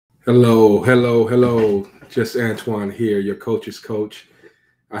Hello, hello, hello. Just Antoine here, your coach's coach.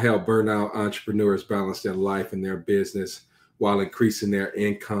 I help burnout entrepreneurs balance their life and their business while increasing their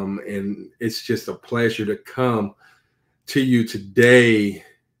income. And it's just a pleasure to come to you today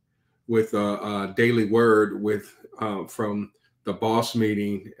with a daily word with from the boss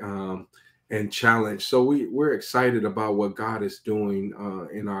meeting and challenge. So we're excited about what God is doing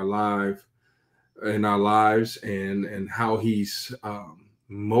in our lives and how he's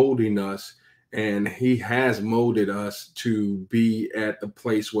molding us, and he has molded us to be at the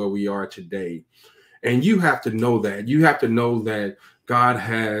place where we are today. And you have to know that. You have to know that God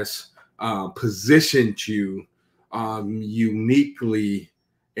has positioned you uniquely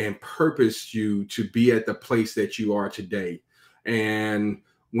and purposed you to be at the place that you are today. And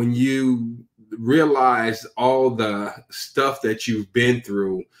when you realize all the stuff that you've been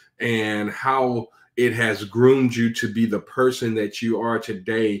through and how it has groomed you to be the person that you are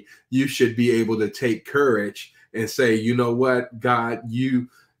today, you should be able to take courage and say, you know what, God, you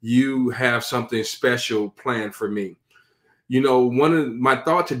have something special planned for me. You know, one of my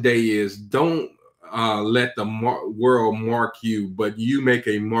thought today is don't let the world mark you, but you make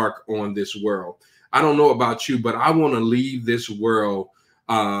a mark on this world. I don't know about you, but I want to leave this world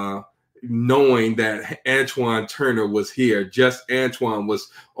uh, knowing that Antoine Turner was here. Just Antoine was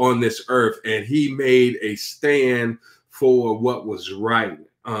on this earth, and he made a stand for what was right.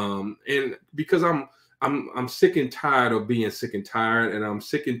 And because I'm sick and tired of being sick and tired, and I'm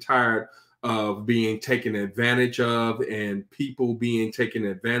sick and tired of being taken advantage of and people being taken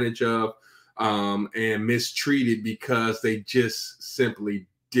advantage of and mistreated because they just simply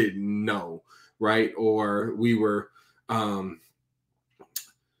didn't know, right? Or we were um,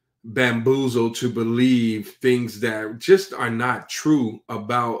 bamboozled to believe things that just are not true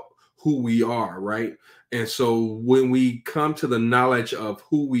about who we are, right? And so when we come to the knowledge of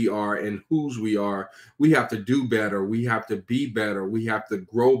who we are and whose we are, we have to do better. We have to be better. We have to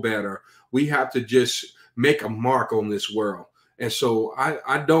grow better. We have to just make a mark on this world. And so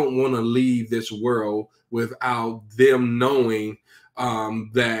I don't want to leave this world without them knowing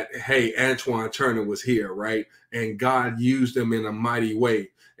that, hey, Antoine Turner was here, right? And God used him in a mighty way.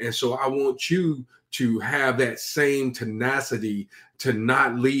 And so I want you to have that same tenacity to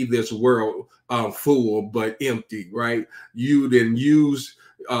not leave this world full but empty, right? You then use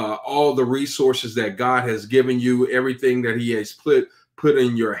all the resources that God has given you, everything that He has put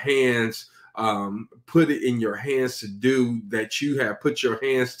in your hands, put it in your hands to do, that you have put your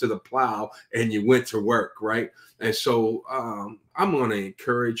hands to the plow and you went to work, right? And so I'm going to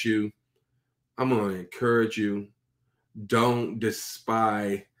encourage you. I'm going to encourage you. Don't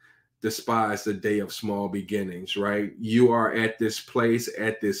despise the day of small beginnings, right? You are at this place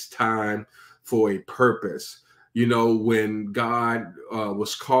at this time for a purpose. You know, when God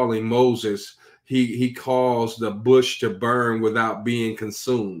was calling Moses, he calls the bush to burn without being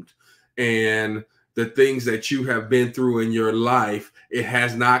consumed. And the things that you have been through in your life, it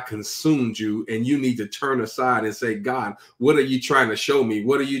has not consumed you. And you need to turn aside and say, God, what are you trying to show me?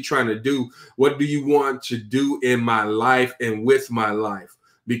 What are you trying to do? What do you want to do in my life and with my life?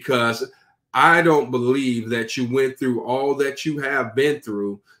 Because I don't believe that you went through all that you have been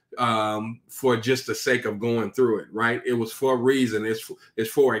through for just the sake of going through it, right? It was for a reason. It's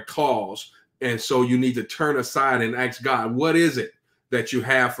for a cause. And so you need to turn aside and ask God, what is it that you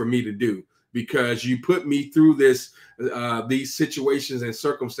have for me to do? Because you put me through these situations and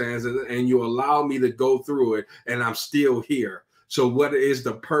circumstances, and you allow me to go through it, and I'm still here. So what is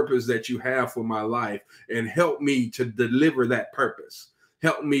the purpose that you have for my life? And help me to deliver that purpose.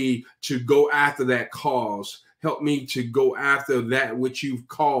 Help me to go after that cause. Help me to go after that which you've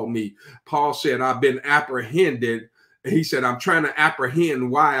called me. Paul said, I've been apprehended. He said, I'm trying to apprehend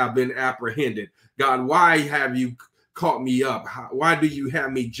why I've been apprehended. God, why have you caught me up? Why do you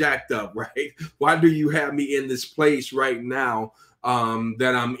have me jacked up, right? Why do you have me in this place right now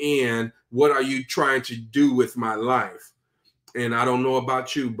that I'm in? What are you trying to do with my life? And I don't know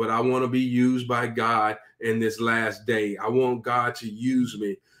about you, but I want to be used by God in this last day. I want God to use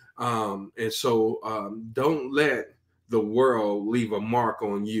me. And so don't let the world leave a mark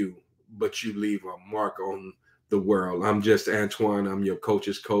on you, but you leave a mark on the world. I'm just Antoine. I'm your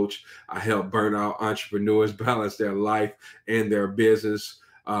coach's coach. I help burnout entrepreneurs balance their life and their business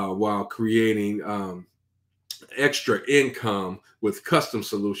while creating extra income with custom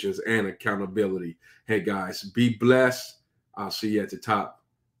solutions and accountability. Hey guys, be blessed. I'll see you at the top.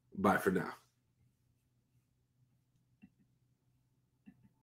 Bye for now.